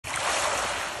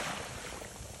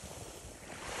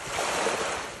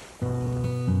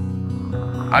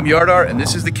I'm Jardar, and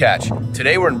this is The Catch.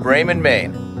 Today we're in Bremen,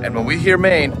 Maine, and when we hear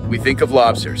Maine, we think of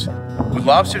lobsters. With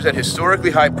lobsters at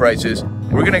historically high prices,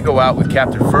 we're going to go out with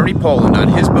Captain Fernie Poland on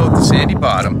his boat, the Sandy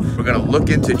Bottom. We're going to look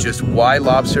into just why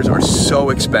lobsters are so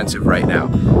expensive right now.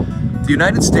 The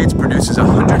United States produces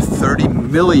 130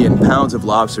 million pounds of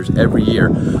lobsters every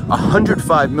year.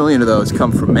 105 million of those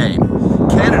come from Maine.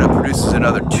 Canada produces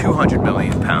another 200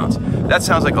 million pounds. That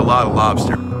sounds like a lot of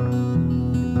lobster.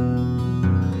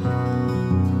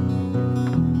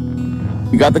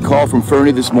 We got the call from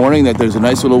Fernie this morning that there's a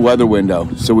nice little weather window.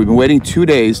 So we've been waiting 2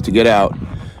 days to get out,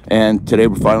 and today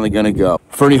we're finally gonna go.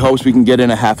 Fernie hopes we can get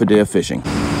in a half a day of fishing. So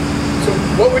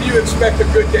what would you expect a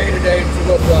good day today to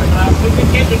look like? We could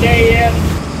get today in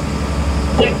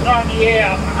 6 on the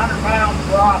air, 100 pounds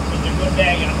drop is a good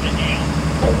day up in here.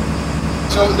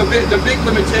 So the big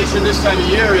limitation this time of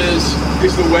year is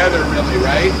the weather, really,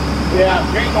 right? Yeah,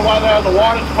 change the weather, the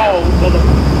water's cold, so the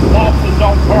lobsters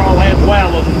don't crawl as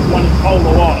well as when it's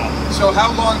colder water. So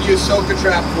how long do you soak a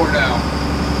trap for now?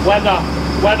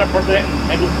 Weather permitting,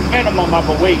 it's a minimum of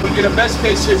a week. In a best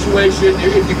case situation,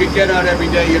 if you could get out every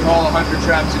day, you'd haul 100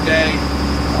 traps a day.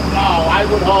 No, I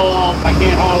would haul, I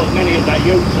can't haul as many as I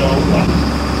used to, but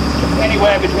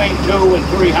anywhere between 200 and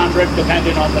 300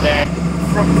 depending on the day.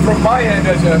 From my end,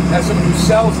 as someone who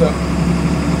sells them,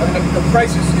 I mean, the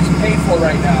price is painful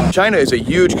right now. China is a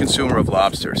huge consumer of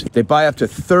lobsters. They buy up to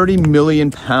 30 million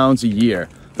pounds a year.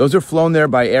 Those are flown there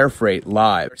by air freight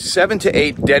live. 7 to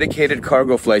 8 dedicated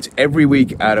cargo flights every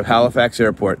week out of Halifax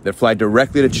Airport that fly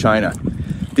directly to China.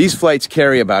 These flights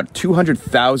carry about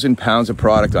 200,000 pounds of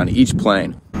product on each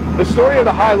plane. The story of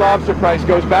the high lobster price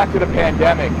goes back to the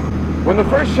pandemic. When the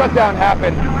first shutdown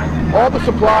happened, all the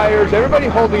suppliers, everybody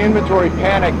holding inventory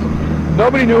panicked.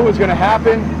 Nobody knew what was going to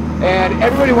happen, and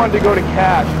everybody wanted to go to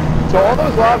cash. So all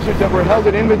those lobsters that were held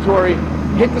in inventory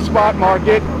hit the spot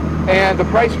market, and the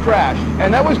price crashed.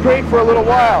 And that was great for a little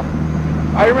while.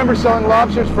 I remember selling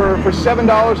lobsters for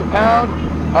 $7 a pound,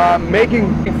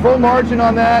 making full margin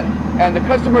on that, and the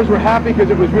customers were happy because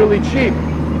it was really cheap.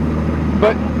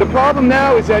 But the problem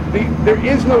now is that there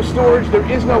is no storage, there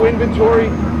is no inventory,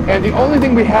 and the only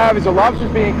thing we have is the lobsters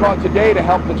being caught today to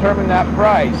help determine that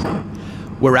price.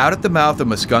 We're out at the mouth of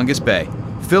Muscongas Bay.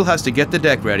 Phil has to get the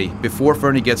deck ready before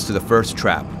Fernie gets to the first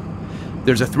trap.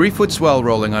 There's a 3-foot swell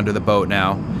rolling under the boat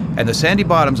now, and the sandy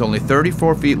bottom's only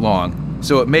 34 feet long,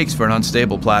 so it makes for an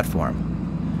unstable platform.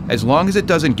 As long as it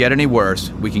doesn't get any worse,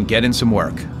 we can get in some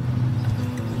work.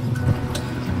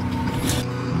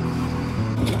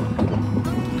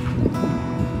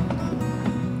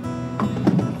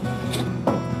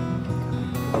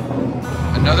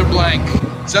 Another blank.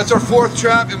 So that's our 4th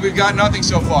trap, and we've got nothing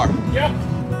so far. Yep.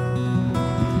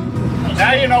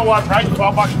 Now you know what price,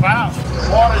 12 bucks a pound. The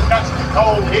water's got some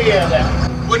cold here then.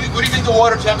 What do you think the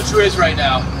water temperature is right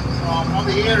now?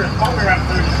 Over here it's probably around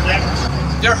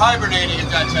 36. They're hibernating at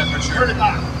that temperature. Pretty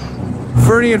hot.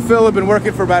 Fernie and Phil have been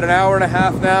working for about an hour and a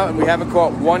half now, and we haven't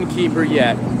caught one keeper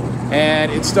yet.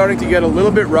 And it's starting to get a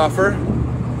little bit rougher.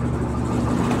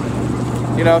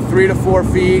 You know, 3 to 4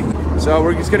 feet. So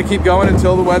we're just gonna keep going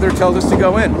until the weather tells us to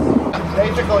go in.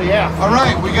 Basically, yeah. All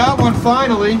right, we got one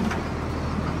finally.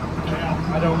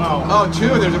 Yeah, I don't know. Oh,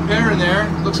 2, there's a pair in there.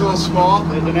 Looks a little small.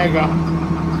 There's an egg.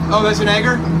 Oh, that's an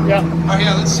egger? Yeah. Oh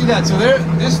yeah, let's see that. So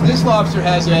this lobster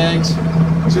has eggs.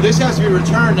 So this has to be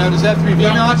returned. Now, does that have to be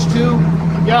V-notched too?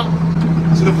 Yeah.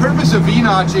 So the purpose of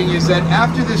V-notching is that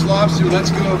after this lobster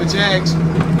lets go of its eggs,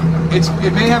 it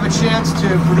may have a chance to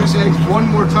produce eggs one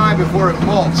more time before it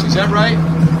molts. Is that right?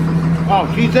 Oh,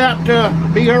 she's out to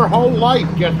be her whole life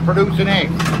just producing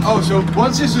eggs. Oh, so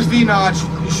once this is V-notched,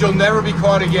 she'll never be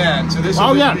caught again. So this.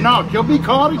 Oh yeah, no, she'll be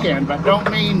caught again, but don't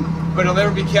mean. But it'll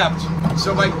never be kept.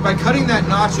 So by cutting that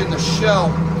notch in the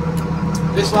shell,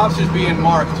 this lobster's being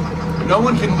marked. No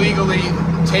one can legally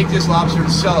take this lobster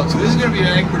and sell it. So this is going to be an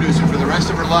egg producer for the rest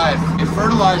of her life. It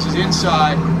fertilizes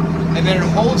inside, and then it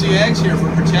holds the eggs here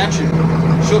for protection.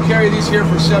 She'll carry these here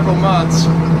for several months,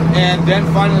 and then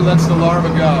finally lets the larva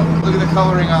go. Look at the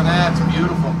coloring on that, it's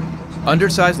beautiful.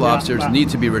 Undersized lobsters need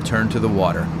to be returned to the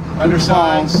water.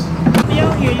 Undersized. Be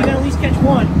out here, you gotta at least catch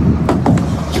one.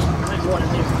 There's one in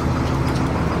there.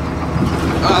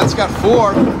 That's got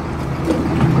 4. You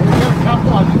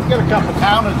can get a couple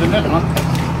pounders in this one.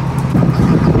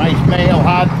 Nice male,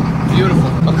 hot. Beautiful.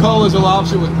 A cull is a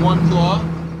lobster with 1 claw.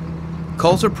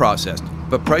 Culls are processed,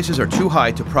 but prices are too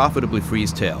high to profitably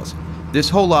freeze tails. This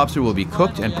whole lobster will be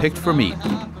cooked and picked for meat.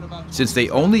 Since they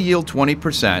only yield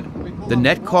 20%, the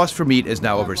net cost for meat is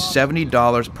now over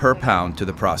 $70 per pound to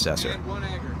the processor.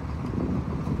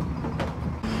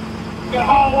 Get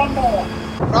haul one more.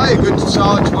 Probably a good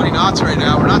solid 20 knots right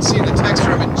now. We're not seeing the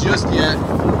texture of it just yet.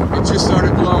 It just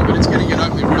started blowing, but it's going to get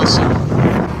ugly real soon.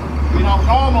 You know,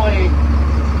 normally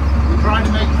we're trying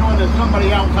to make sure there's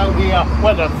somebody else out here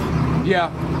with us. Yeah.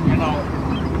 You know,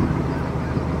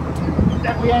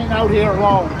 that we ain't out here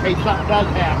alone in case something does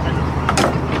happen.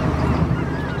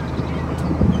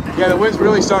 Yeah, the wind's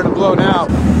really starting to blow now.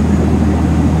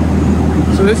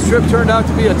 So this trip turned out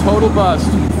to be a total bust.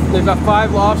 They've got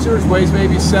 5 lobsters, weighs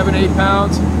maybe 7-8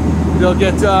 pounds. They'll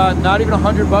get not even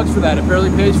 $100 for that. It barely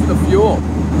pays for the fuel.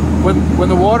 When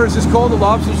the water is this cold, the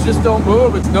lobsters just don't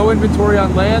move. It's no inventory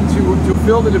on land to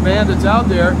fill the demand that's out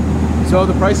there. So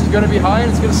the price is going to be high and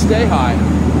it's going to stay high.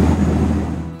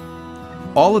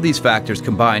 All of these factors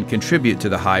combined contribute to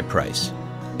the high price.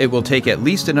 It will take at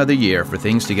least another year for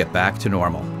things to get back to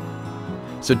normal.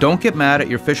 So don't get mad at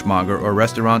your fishmonger or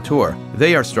restaurateur.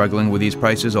 They are struggling with these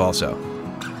prices also.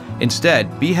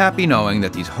 Instead, be happy knowing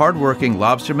that these hardworking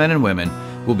lobstermen and women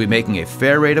will be making a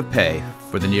fair rate of pay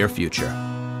for the near future.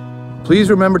 Please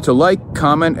remember to like,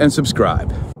 comment, and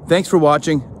subscribe. Thanks for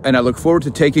watching, and I look forward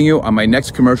to taking you on my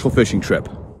next commercial fishing trip.